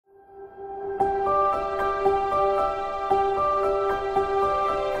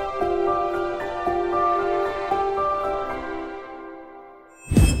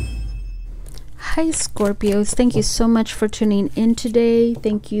Hi Scorpios, thank you so much for tuning in today.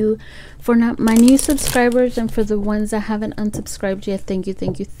 Thank you for my new subscribers, and for the ones that haven't unsubscribed yet,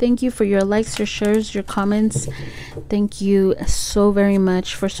 thank you for your likes, your shares, your comments. Thank you so very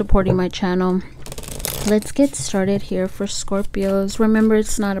much for supporting my channel. Let's get started here for Scorpios. Remember,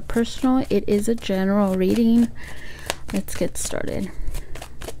 it's not a personal, it is a general reading. Let's get started.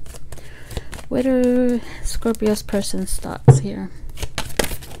 What are Scorpio's person's thoughts here?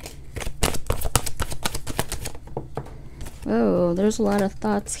 Oh, there's a lot of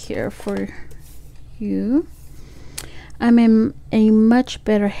thoughts here for you. I'm in a much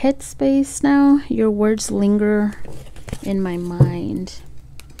better headspace now. Your words linger in my mind.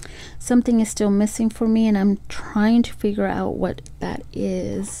 Something is still missing for me, and I'm trying to figure out what that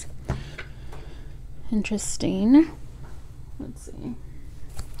is. Interesting. Let's see.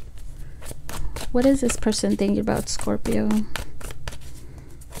 What is this person thinking about, Scorpio?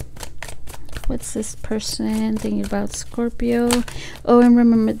 What's this person thinking about, Scorpio? Oh, and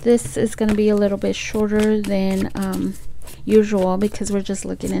remember, this is going to be a little bit shorter than usual because we're just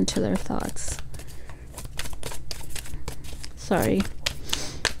looking into their thoughts. Sorry.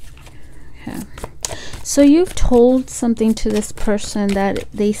 Okay. So you've told something to this person that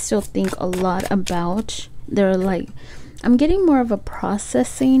they still think a lot about. They're like, I'm getting more of a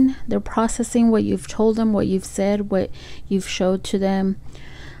processing. They're processing what you've told them, what you've said, what you've showed to them.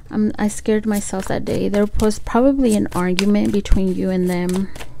 I scared myself that day. There was probably an argument between you and them.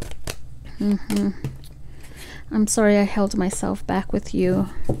 I'm sorry I held myself back with you.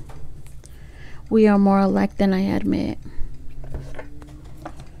 We are more alike than I admit.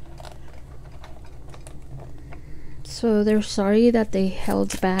 So they're sorry that they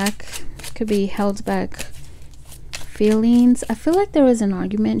held back. Could be held back feelings. I feel like there was an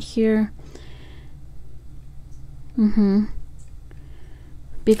argument here.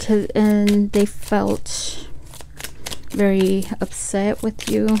 Because, and they felt very upset with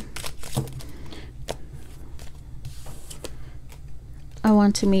you. I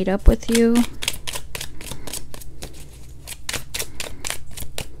want to meet up with you.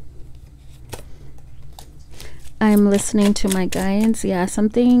 I'm listening to my guides. Yeah,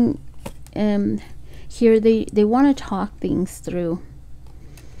 something here, they want to talk things through.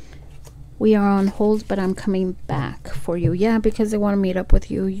 We are on hold, but I'm coming back for you. Yeah, because they want to meet up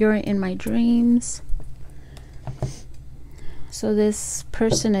with you. You're in my dreams. So this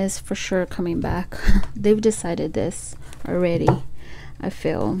person is for sure coming back. They've decided this already, I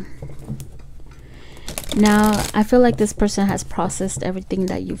feel. Now, I feel like this person has processed everything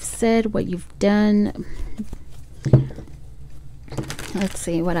that you've said, what you've done. Let's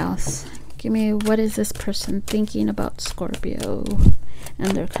see, what else? Give me, what is this person thinking about Scorpio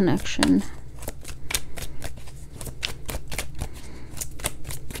and their connection?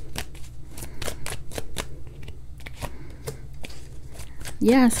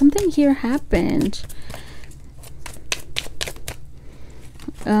 Yeah, something here happened.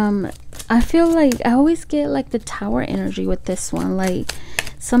 I feel like I always get like the tower energy with this one. Like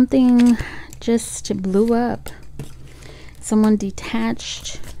something just blew up. Someone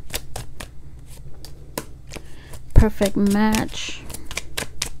detached. Perfect match.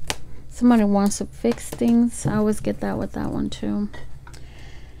 Somebody wants to fix things. I always get that with that one too.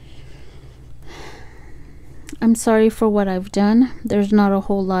 I'm sorry for what I've done. There's not a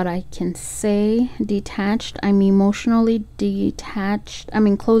whole lot I can say. Detached. I'm emotionally detached. I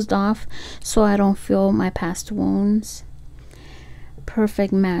mean closed off, so I don't feel my past wounds.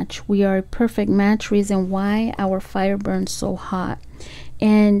 Perfect match. We are a perfect match. Reason why our fire burns so hot.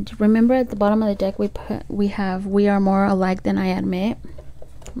 And remember, at the bottom of the deck we have we are more alike than I admit.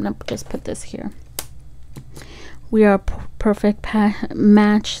 I'm gonna just put this here. We are a perfect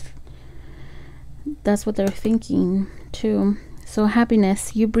match. That's what they're thinking too. So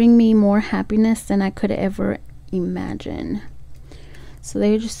happiness. You bring me more happiness than I could ever imagine. So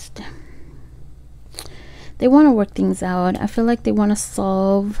they want to work things out. I feel like they want to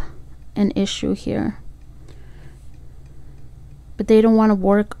solve an issue here, but they don't want to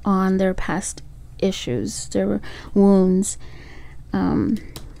work on their past issues, their wounds,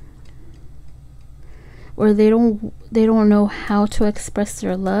 or they don't know how to express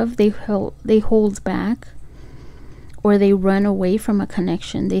their love. They hold back, or they run away from a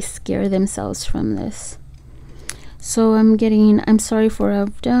connection. They scare themselves from this. So I'm sorry for what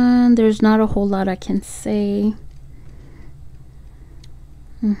I've done. There's not a whole lot I can say.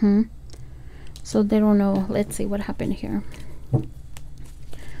 So they don't know. Let's see what happened here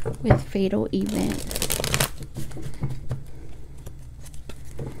with fatal event.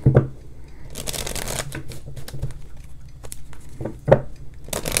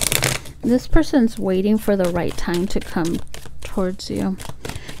 This person's waiting for the right time to come towards you.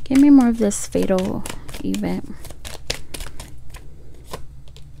 Give me more of this fatal event.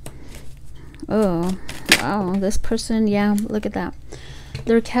 Oh, wow. This person, yeah, look at that.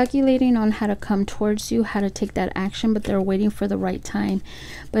 They're calculating on how to come towards you, how to take that action, but they're waiting for the right time.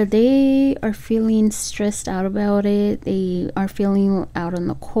 But they are feeling stressed out about it. They are feeling out in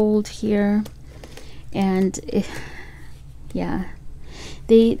the cold here. And yeah,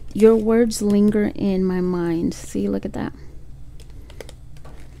 your words linger in my mind. See, look at that.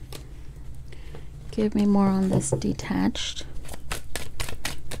 Give me more on this detached.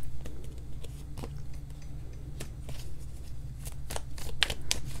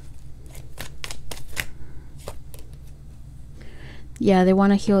 Yeah, they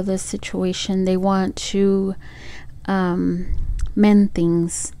want to heal this situation. They want to mend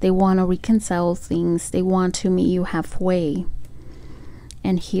things. They want to reconcile things. They want to meet you halfway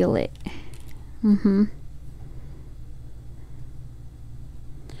and heal it.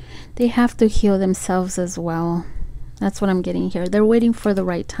 They have to heal themselves as well. That's what I'm getting here. They're waiting for the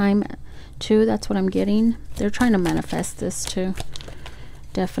right time too. That's what I'm getting. They're trying to manifest this too.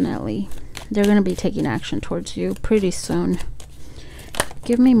 Definitely. They're going to be taking action towards you pretty soon.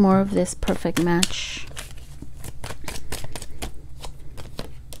 Give me more of this perfect match.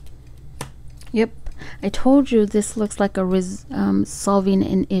 Yep, I told you this looks like a solving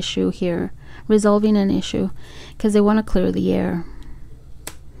an issue here. Resolving an issue. Because they want to clear the air.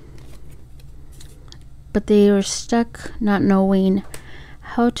 But they are stuck not knowing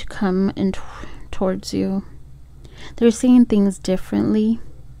how to come in towards you. They're seeing things differently.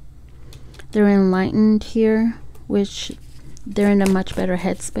 They're enlightened here, which they're in a much better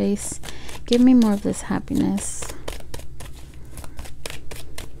headspace. Give me more of this happiness.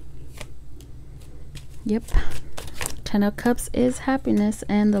 Yep. 10 of Cups is happiness,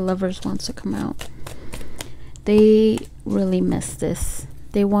 and the Lovers wants to come out. They really miss this.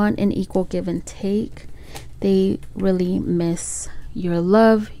 They want an equal give and take. They really miss your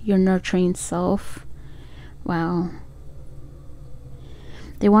love, your nurturing self. Wow.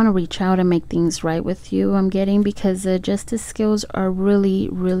 They want to reach out and make things right with you, I'm getting, because the justice skills are really,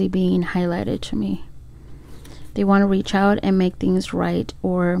 really being highlighted to me. They want to reach out and make things right,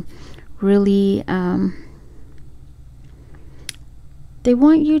 or really, they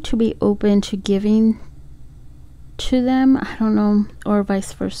want you to be open to giving to them. I don't know, or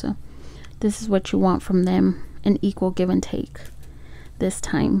vice versa. This is what you want from them, an equal give and take this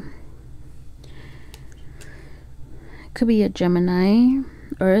time. It could be a Gemini,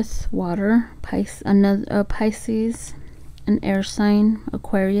 Earth, Water, Pisces, an air sign,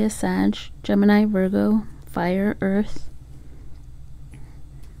 Aquarius, Sag, Gemini, Virgo, Fire, Earth.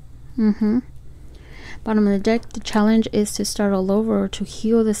 Bottom of the deck, the challenge is to start all over, or to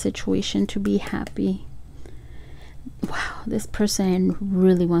heal the situation, to be happy. Wow, this person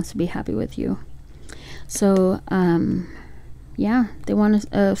really wants to be happy with you. So, yeah, they want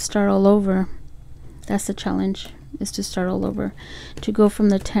to start all over. That's the challenge, is to start all over. To go from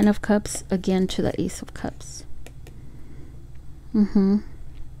the 10 of Cups again to the Ace of Cups. Yeah,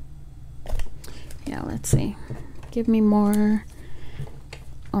 let's see. Give me more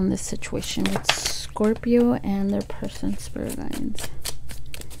on this situation with Scorpio and their person spirit guides.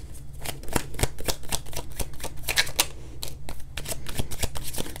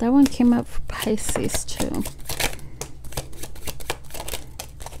 That one came up for Pisces too.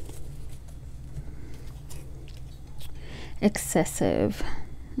 Excessive.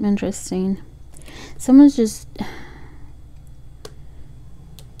 Interesting. Someone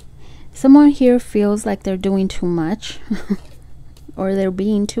here feels like they're doing too much. Or they're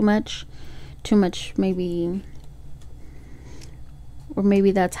being too much maybe, or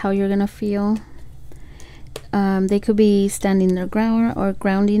maybe that's how you're gonna feel. They could be standing their ground or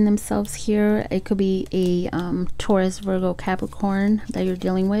grounding themselves here. It could be a Taurus, Virgo, Capricorn that you're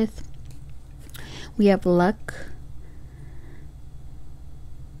dealing with. We have luck.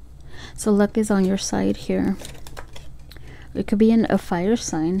 So luck is on your side here. It could be a fire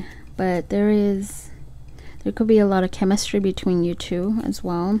sign, but there could be a lot of chemistry between you two as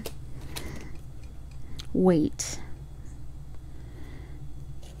well. Wait.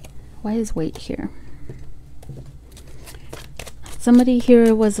 Why is wait here? Somebody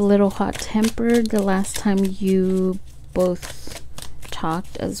here was a little hot-tempered the last time you both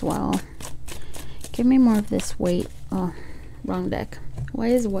talked as well. Give me more of this wait. Oh, wrong deck. Why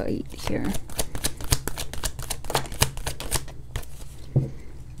is wait here?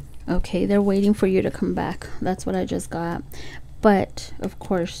 Okay, they're waiting for you to come back. That's what I just got. But, of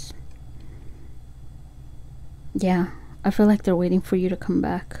course, yeah, I feel like they're waiting for you to come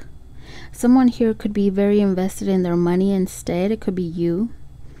back. someone here could be very invested in their money instead. It could be you.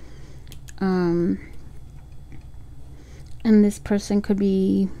 And this person could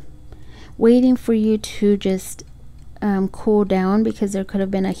be waiting for you to just cool down, because there could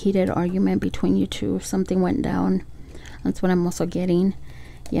have been a heated argument between you two, or something went down. That's what I'm also getting.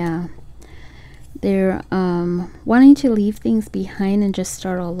 Yeah, they're wanting to leave things behind and just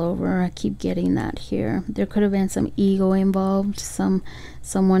start all over. I keep getting that here. There could have been some ego involved,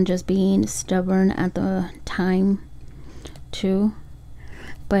 someone just being stubborn at the time too.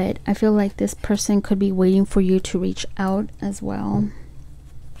 But I feel like this person could be waiting for you to reach out as well.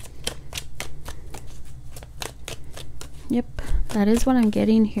 Yep, that is what I'm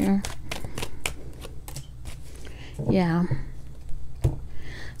getting here. Yeah.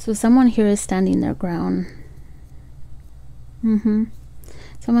 So someone here is standing their ground.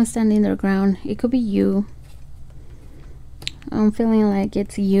 Someone's standing their ground. It could be you. I'm feeling like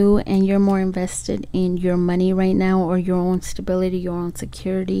it's you, and you're more invested in your money right now, or your own stability, your own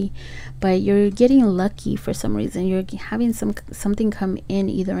security. But you're getting lucky for some reason. You're having something come in,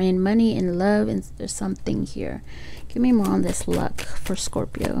 either in money, in love, and there's something here. Give me more on this luck for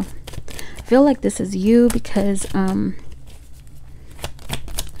Scorpio. I feel like this is you, because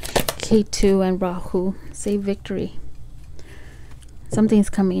K2 and Rahu say victory. Something's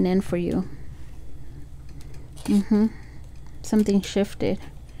coming in for you. Something shifted.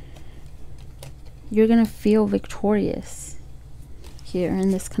 You're gonna feel victorious here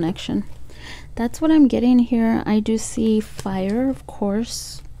in this connection. That's what I'm getting here. I do see fire, of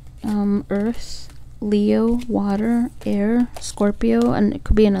course, earth, Leo, water, air, Scorpio, and it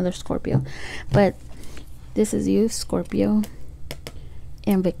could be another Scorpio, but this is you, Scorpio,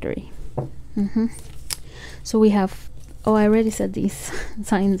 and victory. So we have, oh, I already said these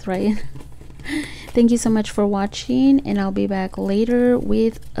signs, right? Thank you so much for watching, and I'll be back later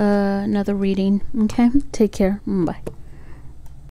with another reading. Okay, take care. Bye.